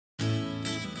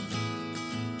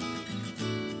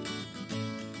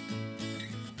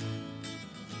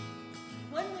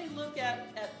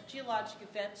geologic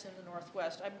events in the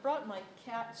Northwest. I brought my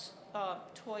cat's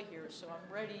toy here, so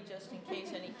I'm ready just in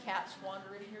case any cats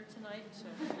wander in here tonight, so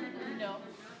you know.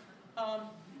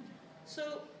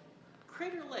 So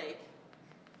Crater Lake,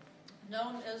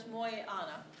 known as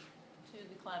Moyana to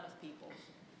the Klamath peoples,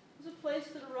 was a place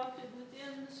that erupted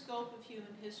within the scope of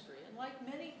human history. And like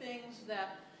many things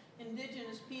that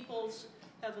indigenous peoples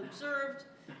have observed,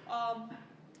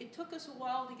 it took us a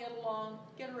while to get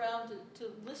around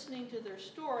to listening to their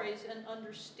stories and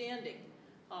understanding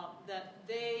that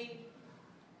they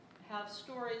have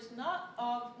stories not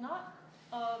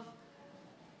of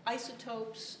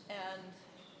isotopes and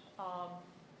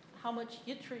how much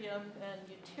yttrium and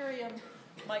deuterium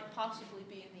might possibly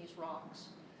be in these rocks,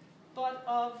 but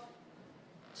of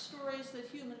stories that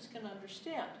humans can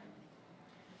understand.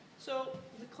 So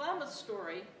the Klamath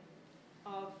story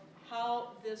of how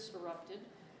this erupted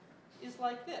is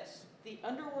like this. The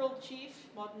underworld chief,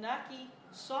 Wabanaki,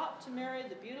 sought to marry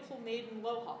the beautiful maiden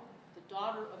Loha, the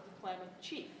daughter of the Klamath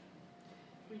chief.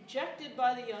 Rejected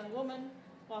by the young woman,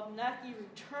 Wabanaki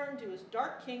returned to his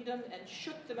dark kingdom and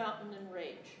shook the mountain in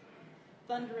rage,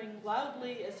 thundering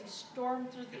loudly as he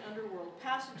stormed through the underworld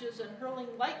passages and hurling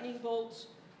lightning bolts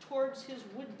towards his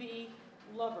would-be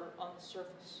lover on the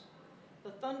surface.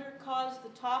 The thunder caused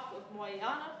the top of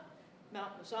Moyana,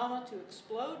 Mount Mazama, to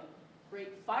explode.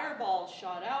 Great fireballs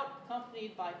shot out,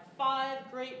 accompanied by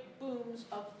 5 great booms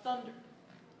of thunder.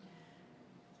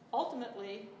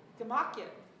 Ultimately, Gamakia,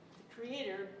 the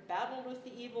creator, battled with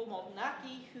the evil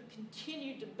Wabanaki, who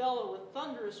continued to bellow with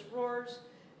thunderous roars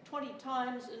 20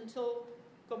 times until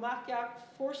Gamakia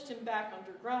forced him back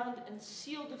underground and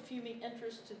sealed the fuming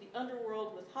entrance to the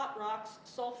underworld with hot rocks,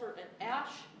 sulfur, and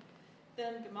ash.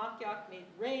 Then Gamakia made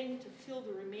rain to fill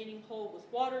the remaining hole with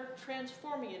water,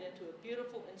 transforming it into a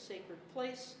beautiful and sacred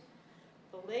place.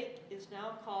 The lake is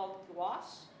now called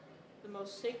Gwas, the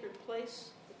most sacred place.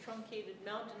 The truncated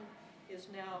mountain is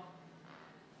now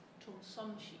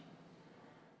Tumsumshi.